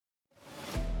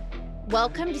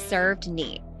Welcome to Served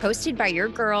Neat, hosted by your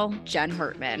girl, Jen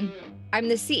Hartman. I'm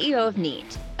the CEO of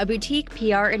Neat, a boutique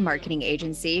PR and marketing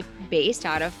agency based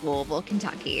out of Louisville,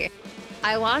 Kentucky.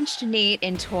 I launched Neat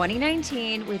in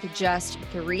 2019 with just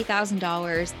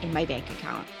 $3,000 in my bank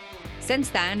account. Since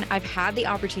then, I've had the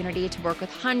opportunity to work with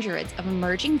hundreds of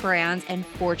emerging brands and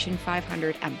Fortune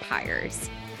 500 empires.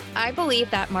 I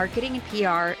believe that marketing and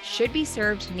PR should be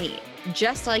served neat,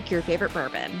 just like your favorite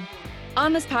bourbon.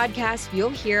 On this podcast, you'll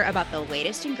hear about the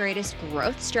latest and greatest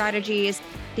growth strategies,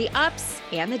 the ups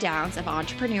and the downs of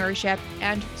entrepreneurship,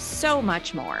 and so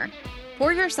much more.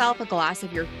 Pour yourself a glass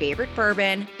of your favorite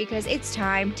bourbon because it's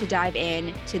time to dive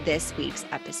in to this week's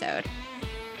episode.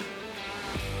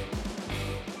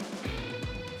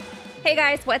 Hey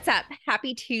guys, what's up?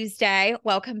 Happy Tuesday.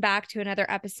 Welcome back to another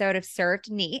episode of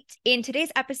Served Neat. In today's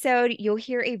episode, you'll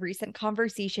hear a recent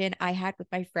conversation I had with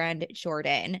my friend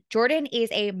Jordan. Jordan is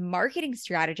a marketing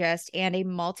strategist and a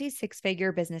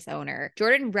multi-six-figure business owner.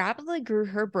 Jordan rapidly grew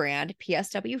her brand,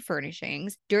 PSW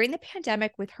Furnishings, during the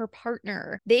pandemic with her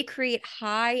partner. They create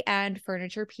high-end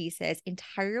furniture pieces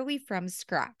entirely from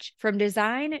scratch, from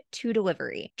design to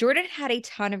delivery. Jordan had a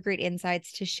ton of great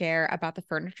insights to share about the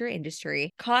furniture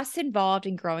industry, costs involved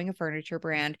in growing a furniture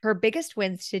brand, her biggest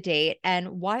wins to date, and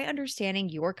why understanding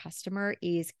your customer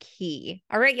is key.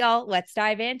 All right, y'all, let's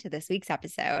dive into this week's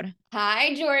episode.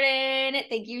 Hi, Jordan.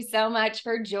 Thank you so much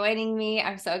for joining me.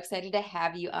 I'm so excited to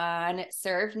have you on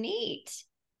Serve Neat.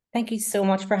 Thank you so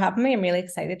much for having me. I'm really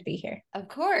excited to be here. Of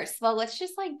course. Well, let's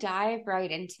just dive right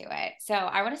into it. So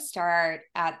I want to start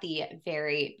at the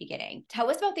very beginning. Tell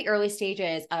us about the early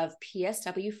stages of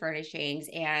PSW Furnishings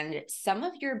and some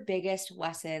of your biggest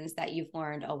lessons that you've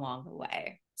learned along the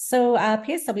way. So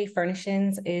PSW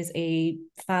Furnishings is a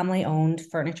family-owned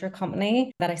furniture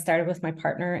company that I started with my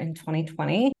partner in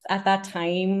 2020. At that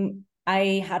time,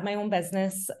 I had my own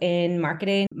business in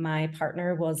marketing. My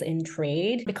partner was in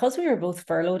trade. Because we were both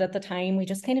furloughed at the time, we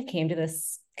just kind of came to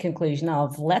this conclusion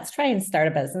of let's try and start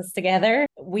a business together.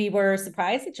 We were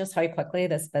surprised at just how quickly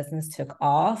this business took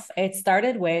off. It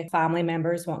started with family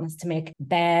members wanting us to make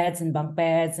beds and bunk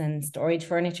beds and storage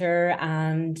furniture,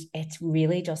 and it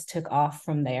really just took off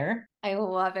from there. I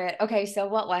love it. Okay, so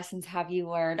what lessons have you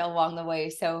learned along the way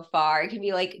so far? It can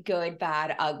be good,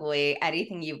 bad, ugly,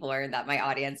 anything you've learned that my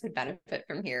audience would benefit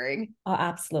from hearing. Oh,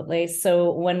 absolutely.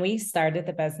 So when we started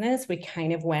the business, we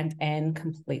kind of went in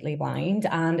completely blind.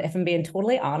 And if I'm being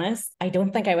totally honest, I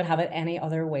don't think I would have it any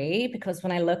other way, because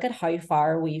when I look at how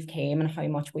far we've came and how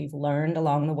much we've learned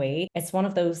along the way, it's one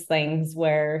of those things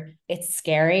where it's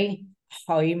scary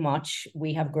how much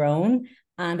we have grown.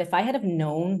 And if I had have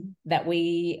known that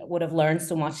we would have learned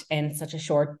so much in such a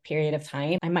short period of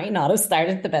time, I might not have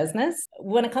started the business.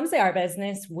 When it comes to our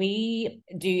business, we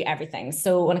do everything.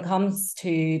 So when it comes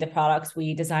to the products,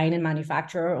 we design and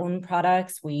manufacture our own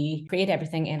products. We create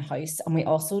everything in-house, and we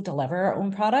also deliver our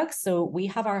own products. So we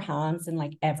have our hands in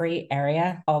every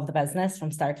area of the business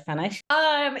from start to finish.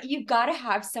 You've got to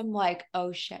have some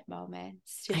oh shit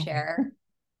moments to share.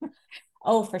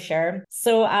 Oh, for sure.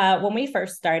 So when we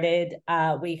first started,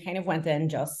 we kind of went in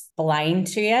just blind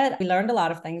to it. We learned a lot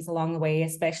of things along the way,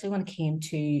 especially when it came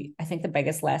to, I think the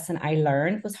biggest lesson I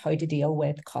learned was how to deal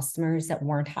with customers that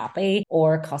weren't happy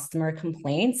or customer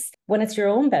complaints. When it's your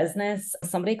own business,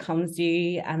 somebody comes to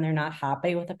you and they're not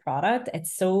happy with the product,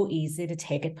 it's so easy to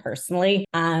take it personally.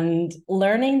 And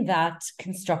learning that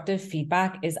constructive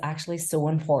feedback is actually so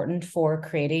important for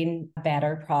creating a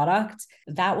better product.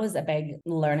 That was a big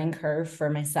learning curve for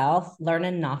myself,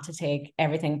 learning not to take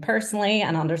everything personally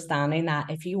and understanding that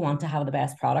if you want to have the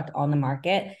best product on the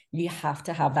market, you have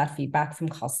to have that feedback from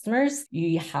customers.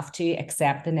 You have to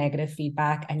accept the negative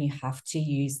feedback and you have to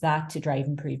use that to drive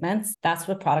improvements. That's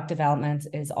what product development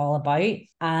is all about.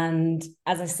 And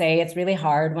as I say, it's really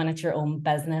hard when it's your own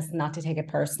business not to take it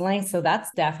personally. So that's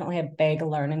definitely a big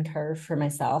learning curve for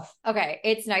myself. Okay,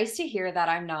 it's nice to hear that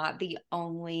I'm not the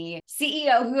only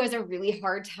CEO who has a really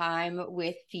hard time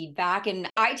with feedback. And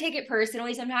I take it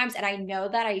personally sometimes, and I know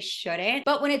that I shouldn't.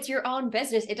 But when it's your own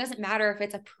business, it doesn't matter if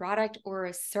it's a product or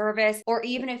a service, or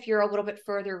even if you're a little bit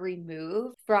further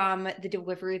removed from the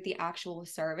delivery of the actual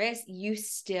service, you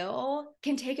still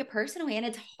can take it personally. And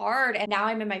it's hard. And now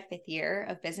I'm in my 5th year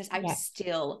of business. I'm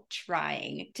still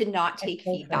trying to not take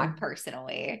feedback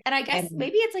personally. And I guess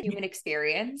maybe it's a human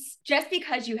experience. Just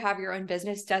because you have your own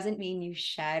business doesn't mean you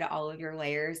shed all of your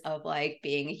layers of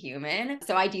being a human.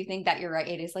 So I do think that you're right.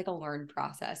 It is a learning learn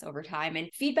process over time. And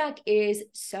feedback is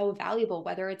so valuable,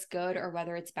 whether it's good or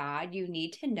whether it's bad. You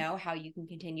need to know how you can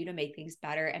continue to make things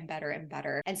better and better and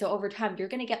better. And so over time, you're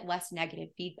going to get less negative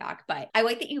feedback. But I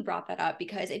like that you brought that up,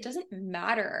 because it doesn't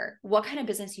matter what kind of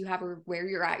business you have or where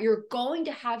you're at. You're going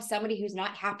to have somebody who's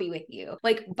not happy with you.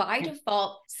 Like by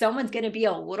default, someone's going to be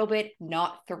a little bit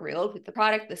not thrilled with the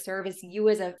product, the service, you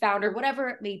as a founder, whatever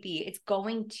it may be. It's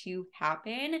going to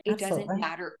happen. It Absolutely. doesn't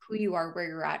matter who you are, where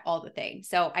you're at, all the things.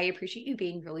 So I appreciate you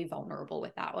being really vulnerable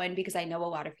with that one, because I know a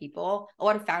lot of people, a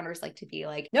lot of founders like to be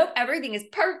like, nope, everything is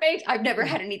perfect. I've never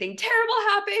had anything terrible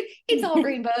happen. It's all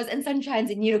rainbows and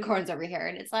sunshines and unicorns over here.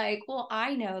 And it's like, well,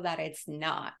 I know that it's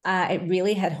not. It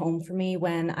really hit home for me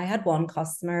when I had one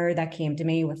customer that came to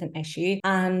me with an issue,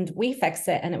 and we fixed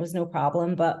it and it was no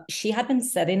problem. But she had been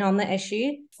sitting on the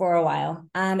issue for a while.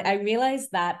 And I realized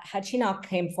that had she not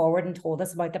came forward and told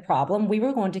us about the problem, we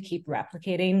were going to keep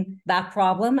replicating that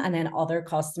problem, and then other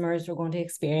customers were going to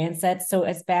experience it. So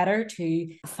it's better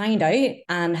to find out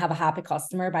and have a happy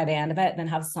customer by the end of it than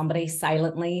have somebody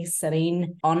silently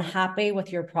sitting unhappy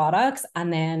with your products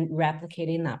and then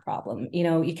replicating that problem. You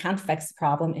know, you can't fix the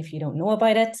problem if you don't know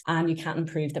about it, and you can't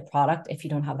improve the product if you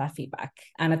don't have that feedback.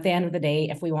 And at the end of the day,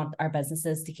 if we want our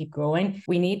businesses to keep growing,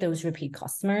 we need those repeat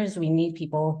customers. We need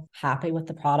people happy with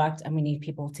the product, and we need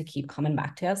people to keep coming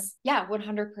back to us. Yeah,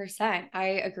 100%. I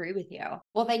agree with you.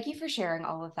 Well, thank you for sharing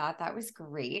all of that. That was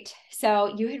great.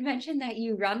 So you had mentioned that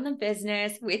you run the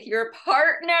business with your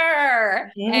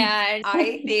partner. And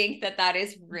I think that that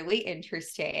is really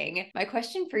interesting. My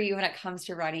question for you when it comes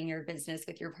to running your business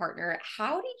with your partner,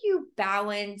 how do you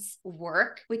balance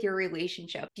work with your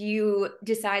relationship? Do you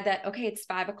decide that, okay, it's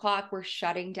 5 o'clock, we're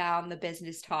shutting down the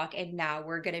business talk and now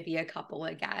we're going to be a couple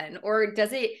again? Or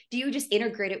do you just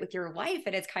integrate it with your life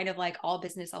and it's kind of like all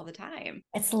business all the time?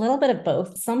 It's a little bit of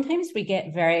both. Sometimes we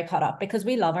get very caught up because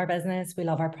we love our business, we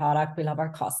love our product, we love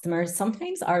our customers.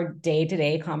 Sometimes our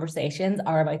day-to-day conversations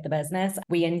are about the business.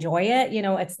 We enjoy it. You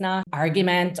know, it's not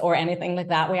argument or anything like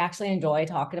that. We actually enjoy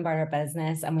talking about our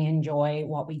business and we enjoy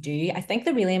what we do. I think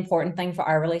the really important thing for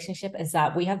our relationship is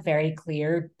that we have very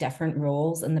clear different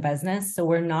roles in the business. So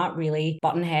we're not really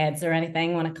button heads or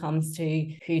anything when it comes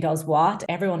to who does what.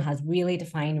 Everyone has really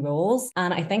defined roles.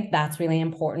 And I think that's really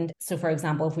important. So for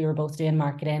example, if we were both doing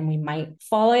marketing, we might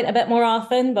fall out a bit more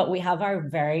often, but we have our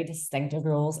very distinctive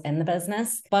roles in the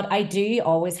business. But I do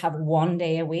always have one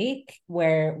day a week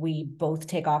where we both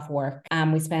take off work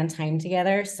and we spend time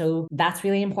together. So that's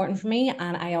really important for me.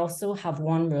 And I also have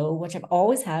one rule, which I've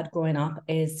always had growing up,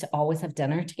 is to always have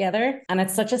dinner together. And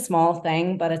it's such a small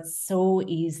thing, but it's so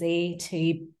easy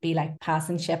to be like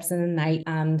passing ships in the night.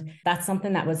 And that's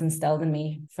something that was instilled in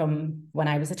me from when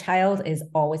I was a child, is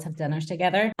always have dinners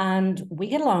together. And we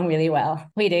get along really well.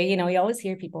 We do. You know, you always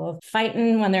hear people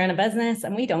fighting when they're in a business,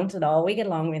 and we don't at all. We get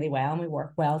along really well and we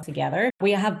work well together.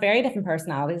 We have very different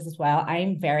personalities as well.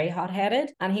 I'm very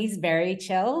hot-headed and he's very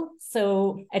chill.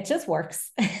 So it just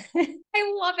works.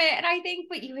 I love it. And I think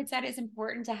what you had said is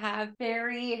important, to have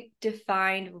very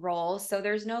defined roles. So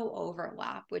there's no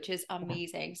overlap, which is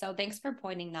amazing. So thanks for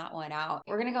pointing that one out.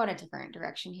 We're going to go in a different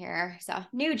direction here. So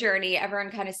new journey,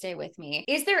 everyone kind of stay with me.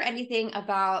 Is there anything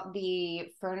about the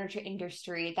furniture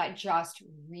industry that just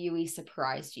really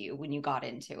surprised you when you got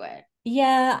into it?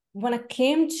 Yeah, when it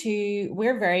came to,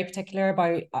 we're very particular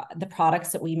about the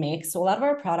products that we make. So a lot of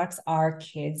our products are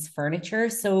kids' furniture.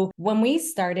 So when we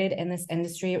started in this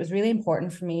industry, it was really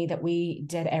important for me that we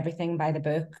did everything by the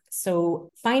book. So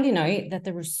finding out that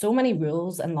there were so many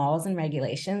rules and laws and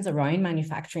regulations around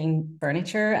manufacturing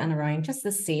furniture and around just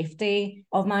the safety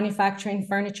of manufacturing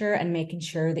furniture and making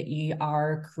sure that you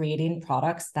are creating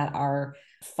products that are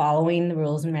following the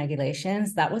rules and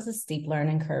regulations, that was a steep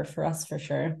learning curve for us for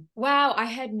sure. Wow, I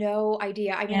had no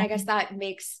idea. I mean, Yeah. I guess that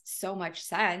makes so much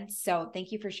sense. So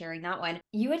thank you for sharing that one.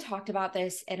 You had talked about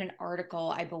this in an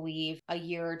article, I believe, a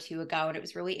year or two ago, and it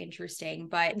was really interesting.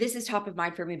 But this is top of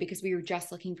mind for me because we were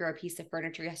just looking for a piece of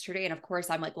furniture yesterday. And of course,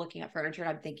 I'm like looking at furniture and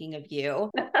I'm thinking of you.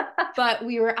 But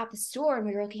we were at the store and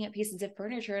we were looking at pieces of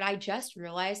furniture, and I just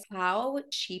realized how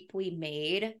cheaply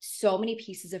made so many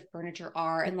pieces of furniture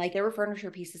are. And like there were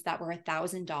furniture pieces that were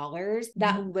 $1,000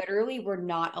 that literally were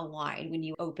not aligned when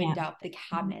you opened up the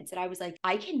cabinets. And I was like,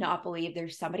 I cannot believe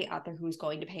there's somebody out there who's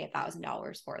going to pay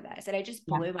 $1,000 for this. And it just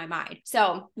blew my mind.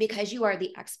 So because you are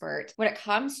the expert, when it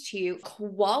comes to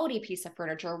quality piece of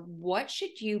furniture, what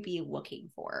should you be looking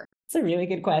for? It's a really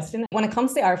good question. When it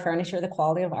comes to our furniture, the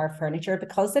quality of our furniture,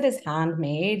 because it is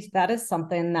handmade, that is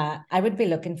something that I would be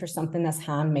looking for, something that's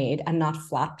handmade and not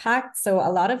flat packed. So a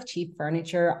lot of cheap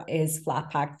furniture is flat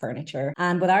packed furniture.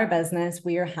 And with our business,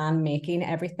 we are hand making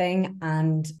everything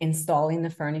and installing the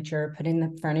furniture, putting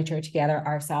the furniture together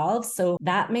ourselves. So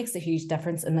that makes a huge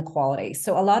difference in the quality.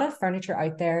 So a lot of furniture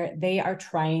out there, they are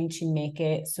trying to make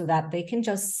it so that they can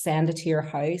just send it to your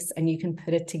house and you can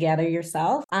put it together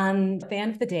yourself. And at the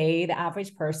end of the day, the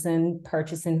average person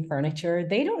purchasing furniture,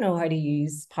 they don't know how to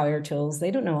use power tools. They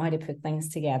don't know how to put things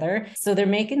together. So they're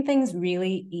making things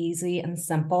really easy and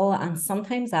simple. And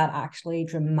sometimes that actually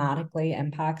dramatically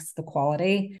impacts the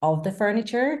quality of the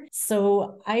furniture.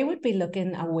 So I would be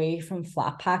looking away from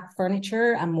flat pack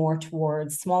furniture and more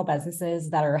towards small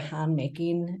businesses that are hand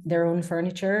making their own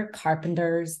furniture,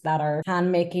 carpenters that are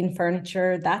hand making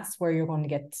furniture. That's where you're going to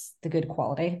get the good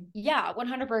quality. Yeah,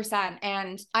 100%.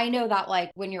 And I know that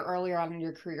like when you're earlier on in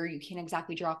your career, you can't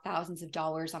exactly drop thousands of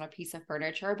dollars on a piece of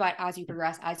furniture, but as you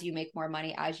progress, as you make more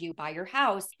money, as you buy your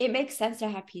house, it makes sense to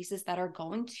have pieces that are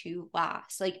going to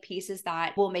last, like pieces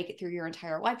that will make it through your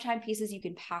entire lifetime, pieces you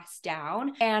can pass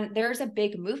down. And there's a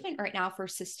big movement right now for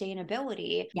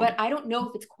sustainability, but I don't know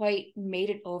if it's quite made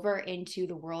it over into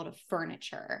the world of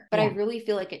furniture, but I really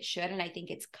feel like it should. And I think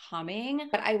it's coming,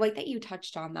 but I like that you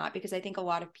touched on that because I think a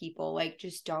lot of people like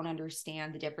just don't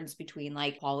understand the difference between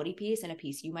like quality piece and a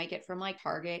piece you might get from like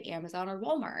Target, Amazon, or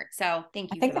Walmart. So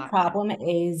thank I you think for the that. problem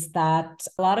is that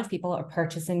a lot of people are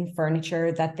purchasing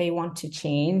furniture that they want to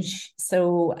change.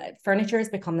 So furniture has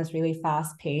become this really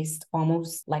fast paced,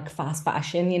 almost like fast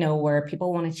fashion, you know, where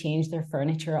people want to change their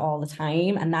furniture all the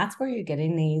time. And that's where you're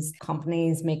getting these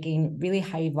companies making really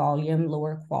high volume,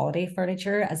 lower quality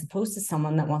furniture, as opposed to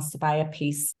someone that wants to buy a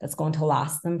piece that's going to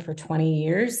last them for 20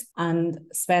 years and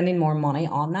spending more money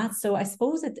on that. So I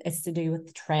suppose it's to do with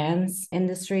the trends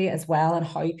industry as well and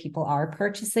how people are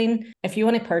purchasing. If you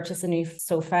want to purchase a new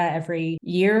sofa every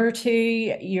year or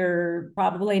two, you're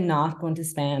probably not going to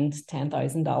spend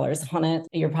 $10,000 on it.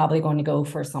 You're probably going to go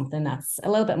for something that's a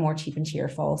little bit more cheap and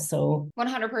cheerful. So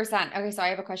 100%. Okay, so I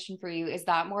have a question for you. Is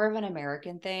that more of an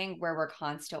American thing where we're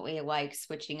constantly like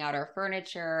switching out our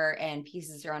furniture and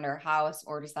pieces around our house,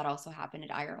 or does that also happen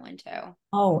in Ireland too?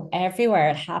 oh, everywhere.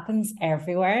 It happens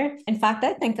everywhere. In fact,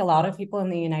 I think a lot of people in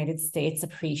the United States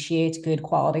appreciate good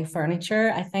quality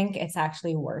furniture. I think it's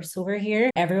actually worse over here.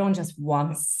 Everyone just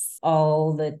wants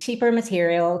all the cheaper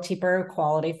material, cheaper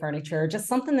quality furniture, just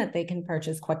something that they can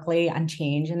purchase quickly and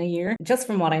change in a year. Just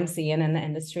from what I'm seeing in the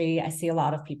industry, I see a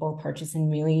lot of people purchasing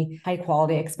really high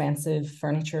quality, expensive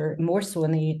furniture, more so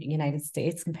in the United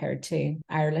States compared to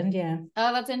Ireland. Yeah.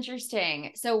 Oh, that's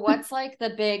interesting. So what's like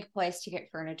the big place to get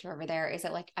furniture over there? Is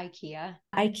it like IKEA?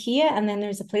 IKEA, and then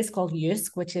there's a place called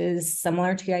Yusk, which is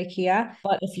similar to IKEA.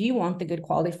 But if you want the good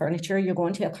quality furniture, you're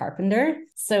going to a carpenter.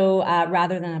 So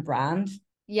rather than a brand.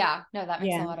 Yeah, no, that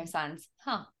makes a Yeah. lot of sense.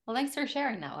 Huh. Well, thanks for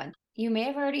sharing that one. You may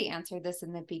have already answered this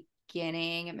in the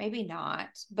beginning, maybe not,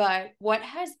 but what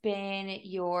has been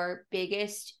your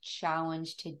biggest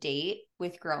challenge to date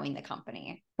with growing the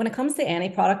company? When it comes to any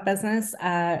product business,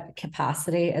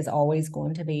 capacity is always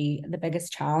going to be the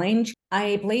biggest challenge.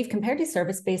 I believe compared to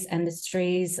service-based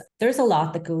industries, there's a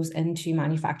lot that goes into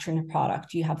manufacturing a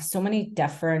product. You have so many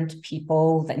different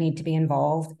people that need to be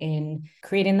involved in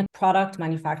creating the product,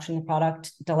 manufacturing the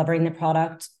product, delivering the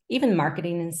product, even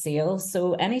marketing and sales.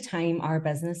 So anytime our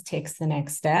business takes the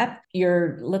next step,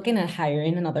 you're looking at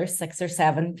hiring another 6 or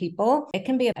 7 people. It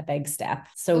can be a big step.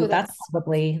 So Oh, that's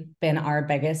probably been our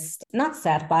biggest, not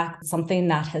setback, something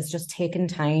that has just taken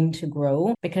time to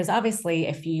grow. Because obviously,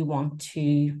 if you want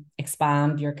to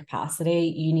expand your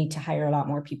capacity, you need to hire a lot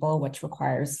more people, which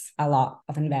requires a lot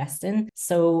of investing.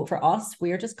 So for us,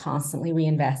 we're just constantly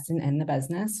reinvesting in the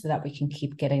business so that we can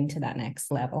keep getting to that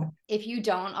next level. If you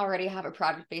don't already have a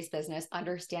product-based business,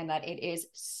 understand that it is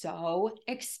so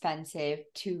expensive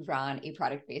to run a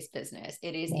product-based business.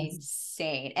 It is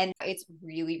insane. And it's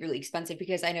really, really expensive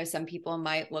because I know some people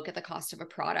might look at the cost of a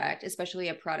product, especially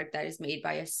a product that is made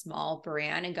by a small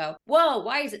brand, and go, whoa,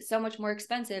 why is it so much more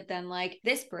expensive than like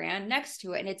this brand next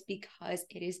to it? And it's because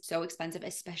it is so expensive,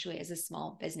 especially as a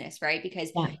small business, right?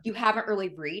 Because you haven't really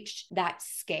reached that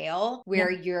scale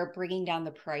where you're bringing down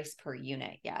the price per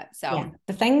unit yet. So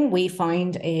the thing we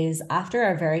find is after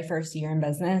our very very first year in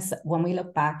business, when we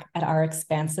look back at our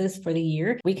expenses for the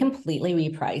year, we completely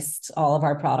repriced all of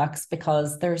our products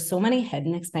because there's so many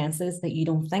hidden expenses that you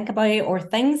don't think about, or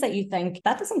things that you think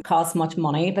that doesn't cost much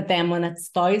money. But then when it's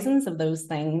thousands of those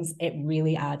things, it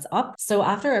really adds up. So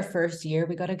after our first year,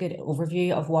 we got a good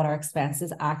overview of what our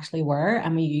expenses actually were,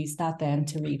 and we used that then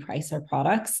to reprice our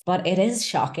products. But it is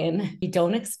shocking. You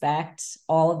don't expect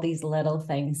all of these little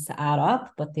things to add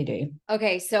up, but they do.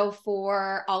 Okay, so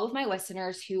for all of my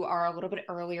listeners who are a little bit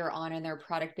earlier on in their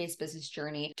product-based business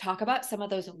journey, talk about some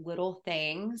of those little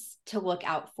things to look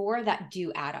out for that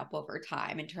do add up over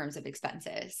time in terms of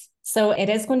expenses. So it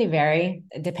is going to vary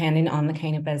depending on the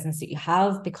kind of business that you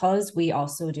have, because we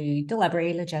also do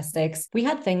delivery logistics. We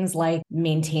had things like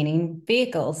maintaining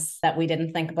vehicles that we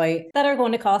didn't think about that are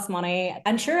going to cost money.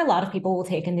 I'm sure a lot of people will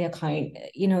take into account,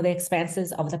 the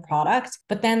expenses of the product,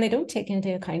 but then they don't take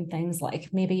into account things like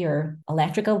maybe your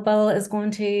electrical bill is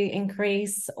going to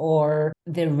increase, or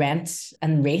the rent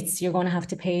and rates you're going to have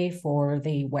to pay for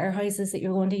the warehouses that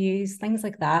you're going to use, things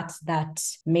like that, that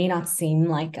may not seem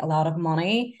like a lot of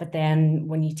money, but then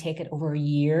when you take it over a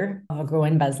year of a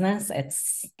growing business, it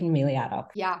can really add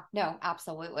up. Yeah, no,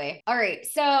 absolutely. All right.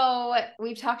 So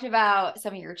we've talked about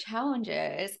some of your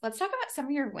challenges. Let's talk about some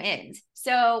of your wins.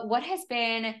 So what has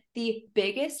been the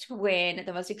biggest win,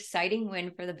 the most exciting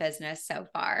win for the business so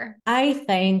far? I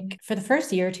think for the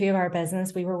first year or two of our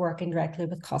business, we were working directly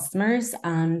with customers,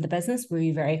 and the business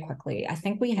grew very quickly. I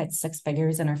think we hit 6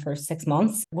 figures in our first 6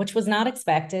 months, which was not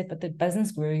expected, but the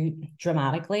business grew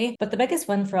dramatically. But the biggest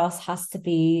win for us has to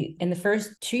be in the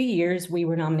first 2 years, we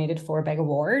were nominated for a big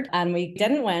award, and we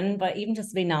didn't win, but even just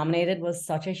to be nominated was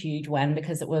such a huge win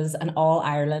because it was an All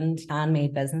Ireland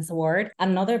Handmade Business Award.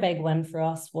 Another big win for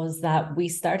us was that we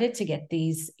started to get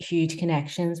these huge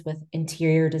connections with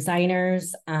interior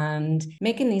designers and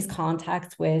making these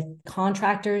contacts with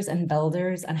contractors and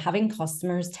builders, and having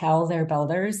customers tell their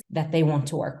builders that they want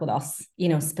to work with us.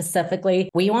 Specifically,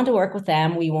 we want to work with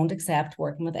them. We won't accept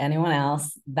working with anyone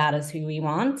else. That is who we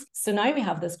want. So now we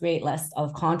have this great list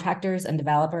of contractors and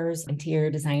developers, interior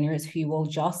designers who will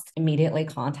just immediately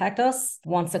contact us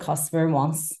once a customer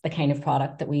wants the kind of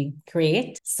product that we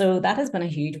create. So that has been a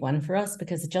huge win for us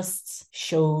because it just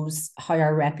shows how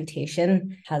our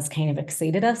reputation has kind of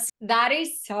exceeded us. That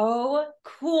is so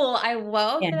cool. I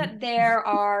love that there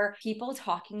are people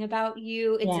talking about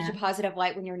you in such a positive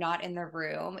light when you're not in the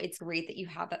room. It's great that you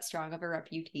have that strong of a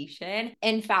reputation.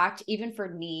 In fact, even for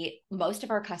Neat, most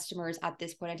of our customers at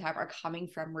this point in time are coming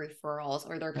from referrals,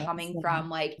 or they're coming from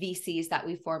like VCs that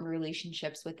we formed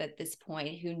relationships with at this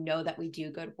point who know that we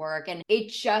do good work. And it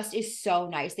just is so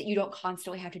nice that you don't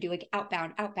constantly have to do like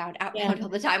outbound all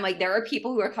the time. Like there are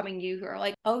people who are coming to you who are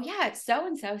like, oh yeah,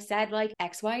 so-and-so said like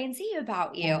X, Y, and Z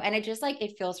about you. And it just like,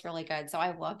 it feels really good. So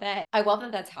I love it. I love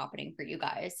that that's happening for you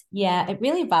guys. Yeah, it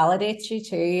really validates you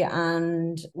too.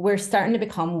 And we're starting to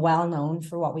become well known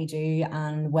for what we do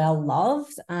and well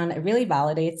loved. And it really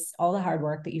validates all the hard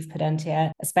work that you've put into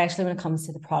it, especially when it comes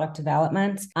to the product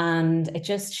development. And it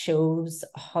just shows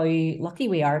how lucky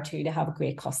we are too to have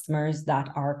great customers that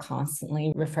are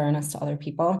constantly referring us to other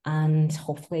people. And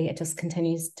hopefully it just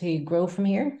continues to grow from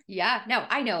here. Yeah, no,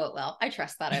 I know it will. I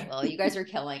trust that it will. You guys are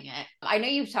killing it. I know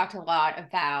you've talked a lot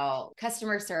about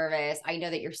customer service. I know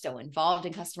that you're still involved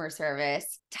in customer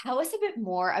service. Tell us a bit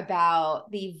more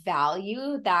about the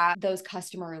value that those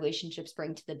customer relationships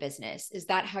bring to the business. Is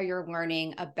that how you're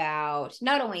learning about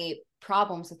not only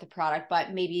problems with the product,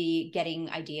 but maybe getting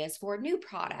ideas for new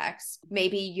products?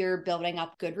 Maybe you're building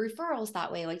up good referrals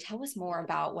that way. Like, tell us more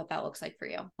about what that looks like for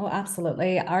you. Oh,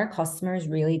 absolutely. Our customers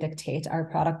really dictate our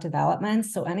product development.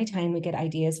 So anytime we get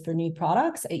ideas for new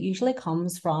products, it usually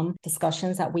comes from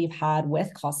discussions that we've had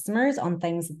with customers on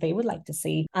things that they would like to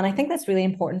see. And I think that's really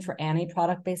important for any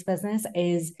product-based business,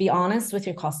 is be honest with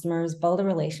your customers, build a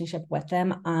relationship with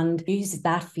them, and use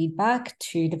that feedback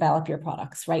to develop your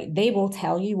products, right? They will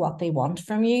tell you what they want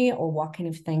from you or what kind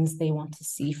of things they want to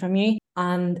see from you.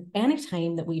 And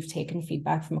anytime that we've taken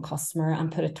feedback from a customer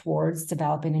and put it towards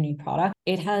developing a new product,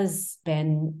 it has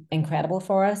been incredible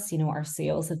for us. Our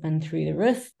sales have been through the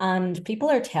roof, and people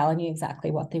are telling you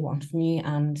exactly what they want from you,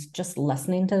 and just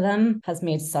listening to them has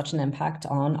made such an impact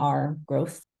on our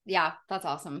growth. Yeah, that's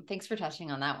awesome. Thanks for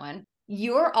touching on that one.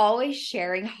 You're always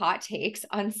sharing hot takes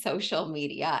on social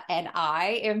media, and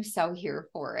I am so here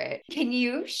for it. Can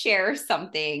you share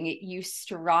something you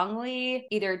strongly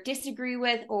either disagree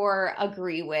with or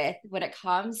agree with when it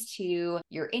comes to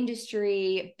your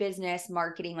industry, business,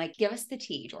 marketing? Like, give us the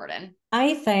tea, Jordan.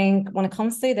 I think when it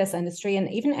comes to this industry and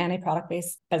even any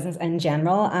product-based business in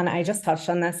general, and I just touched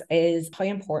on this, is how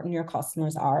important your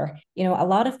customers are. You know, a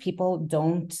lot of people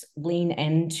don't lean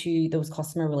into those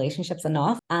customer relationships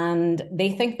enough, and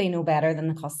they think they know better than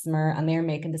the customer, and they're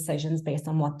making decisions based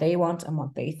on what they want and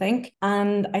what they think.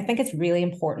 And I think it's really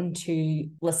important to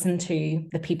listen to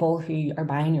the people who are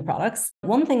buying your products.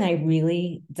 One thing I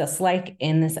really dislike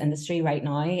in this industry right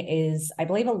now is I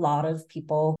believe a lot of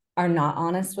people are not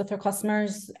honest with their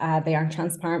customers. They aren't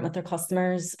transparent with their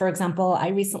customers. For example, I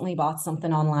recently bought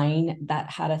something online that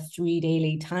had a 3-day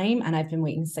lead time and I've been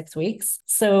waiting 6 weeks.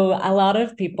 So a lot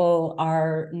of people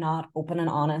are not open and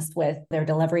honest with their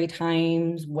delivery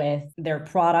times, with their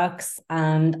products.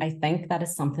 And I think that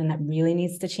is something that really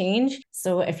needs to change.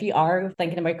 So if you are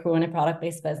thinking about growing a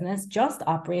product-based business, just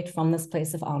operate from this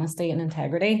place of honesty and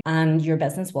integrity and your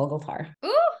business will go far.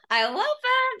 Ooh, I love that.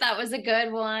 That was a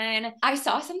good one. I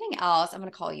saw something else. I'm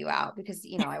going to call you out because,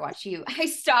 I watch you. I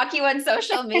stalk you on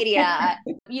social media.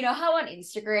 You know how on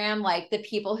Instagram, like the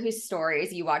people whose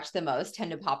stories you watch the most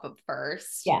tend to pop up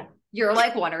first? Yeah. You're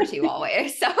like one or two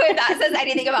always. So if that says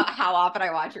anything about how often I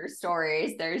watch your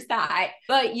stories, there's that.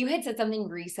 But you had said something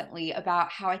recently about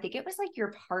how I think it was like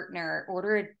your partner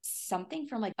ordered something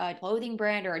from like a clothing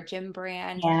brand or a gym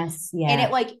brand. Yes. Yeah. And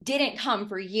it like didn't come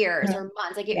for years or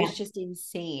months. Like it Yeah. was just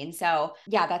insane. So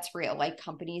yeah, that's real. Like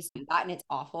companies do that and it's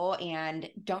awful and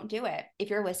don't do it. If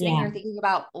you're listening, Yeah. you're thinking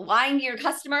about lying to your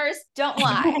customers, don't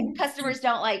lie. Customers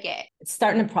don't like it.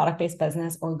 Starting a product-based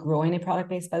business or growing a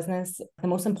product-based business, the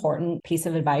most important piece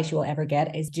of advice you will ever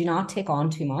get is do not take on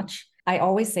too much. I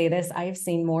always say this, I have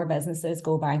seen more businesses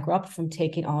go bankrupt from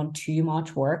taking on too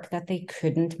much work that they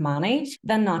couldn't manage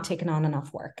than not taking on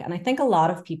enough work. And I think a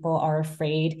lot of people are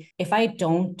afraid, if I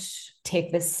don't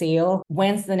take this sale,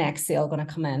 when's the next sale going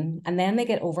to come in? And then they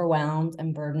get overwhelmed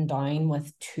and burdened down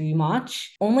with too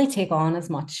much. Only take on as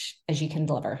much as you can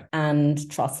deliver. And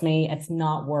trust me, it's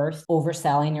not worth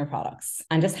overselling your products.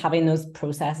 And just having those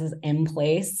processes in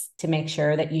place to make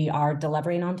sure that you are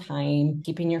delivering on time,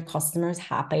 keeping your customers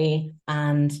happy,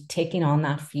 and taking on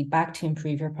that feedback to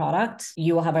improve your product,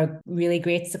 you will have a really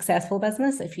great, successful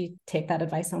business if you take that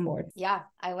advice on board. Yeah,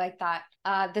 I like that.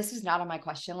 This is not on my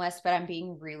question list, but I'm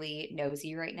being really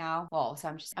nosy right now. Well,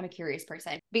 so I'm a curious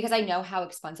person because I know how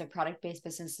expensive product-based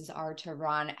businesses are to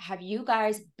run. Have you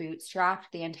guys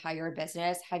bootstrapped the entire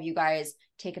business? Have you guys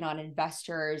taken on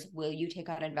investors? Will you take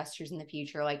on investors in the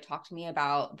future? Like, talk to me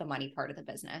about the money part of the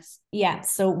business. Yeah,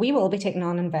 so we will be taking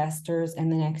on investors in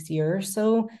the next year or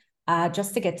so.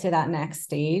 Just to get to that next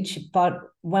stage. But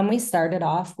when we started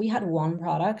off, we had one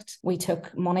product. We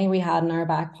took money we had in our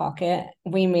back pocket.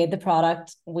 We made the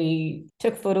product. We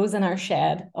took photos in our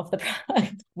shed of the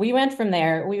product. We went from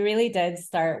there. We really did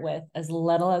start with as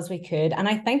little as we could. And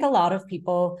I think a lot of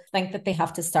people think that they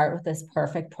have to start with this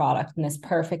perfect product and this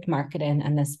perfect marketing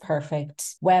and this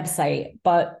perfect website,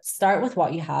 but start with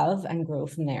what you have and grow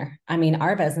from there. I mean,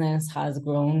 our business has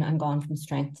grown and gone from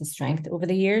strength to strength over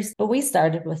the years, but we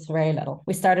started with very little.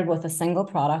 We started with a single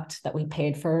product that we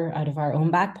paid for out of our own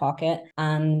back pocket,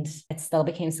 and it still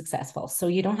became successful. So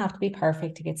you don't have to be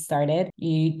perfect to get started.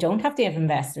 You don't have to have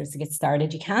investors to get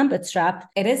started. You can bootstrap.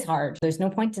 It is hard. There's no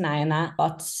point denying that,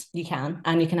 but you can,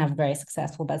 and you can have a very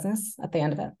successful business at the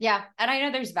end of it. Yeah. And I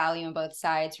know there's value on both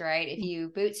sides, right? If you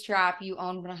bootstrap, you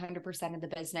own 100% of the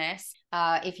business.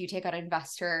 If you take on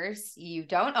investors, you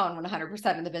don't own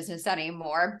 100% of the business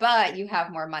anymore, but you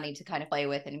have more money to kind of play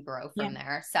with and grow from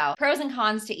there. So pros and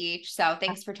cons to each. So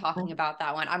thanks for talking about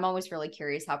that one. I'm always really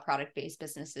curious how product-based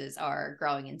businesses are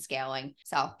growing and scaling.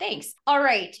 So thanks. All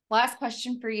right. Last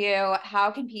question for you. How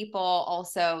can people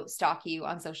also stalk you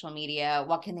on social media?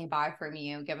 What can they buy from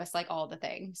you? Give us like all the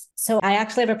things. So I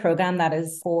actually have a program that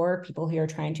is for people who are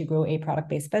trying to grow a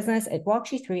product-based business. It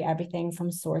walks you through everything from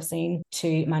sourcing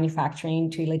to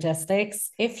manufacturing to logistics.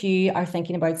 If you are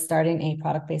thinking about starting a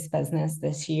product-based business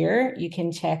this year, you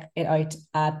can check it out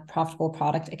at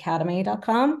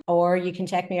profitableproductacademy.com, or you can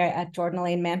check me out at Jordan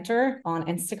Elaine Mentor on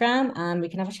Instagram and we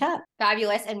can have a chat.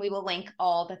 Fabulous. And we will link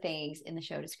all the things in the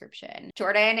show description.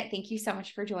 Jordan, thank you so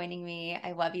much for joining me.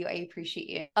 I love you. I appreciate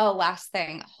you. Oh, last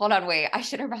thing. Hold on, wait. I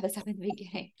should have brought this up in the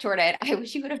beginning. Jordan, I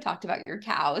wish you would have talked about your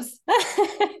cows.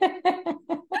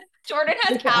 Jordan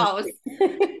has cows.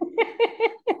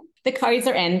 The cows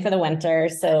are in for the winter,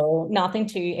 so nothing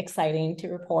too exciting to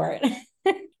report.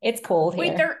 It's cold Wait,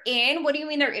 here. they're in? What do you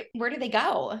mean where do they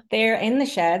go? They're in the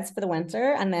sheds for the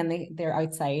winter, and then they're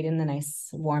outside in the nice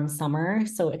warm summer.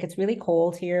 So it gets really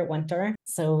cold here winter.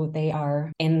 So they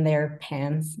are in their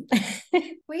pens.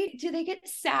 Wait, do they get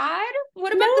sad?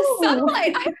 What about the No.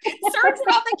 sunlight? I have concerns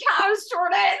about the cows,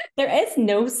 Jordan. There is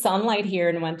no sunlight here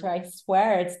in winter. I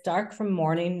swear it's dark from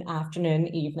morning, afternoon,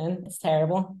 evening. It's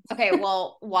terrible. Okay,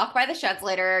 well, walk by the sheds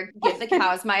later, give the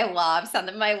cows my love, send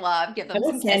them my love, give I them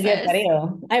will some send you a kisses.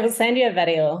 video. I will send you a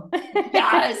video.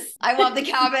 Yes, I love the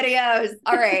cow videos.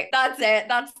 All right, that's it.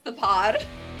 That's the pod.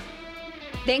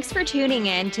 Thanks for tuning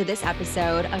in to this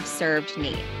episode of Served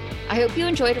Neat. I hope you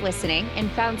enjoyed listening and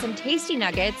found some tasty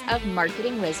nuggets of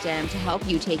marketing wisdom to help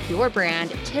you take your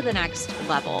brand to the next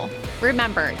level.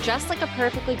 Remember, just like a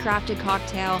perfectly crafted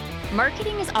cocktail,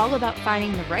 marketing is all about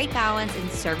finding the right balance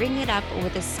and serving it up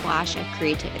with a splash of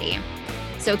creativity.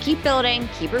 So keep building,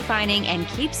 keep refining, and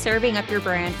keep serving up your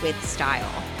brand with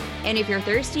style. And if you're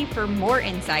thirsty for more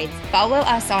insights, follow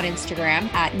us on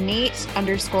Instagram at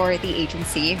Nate_the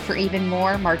agency for even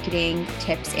more marketing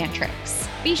tips and tricks.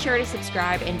 Be sure to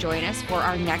subscribe and join us for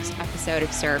our next episode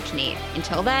of Served Neat.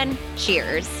 Until then,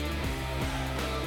 cheers.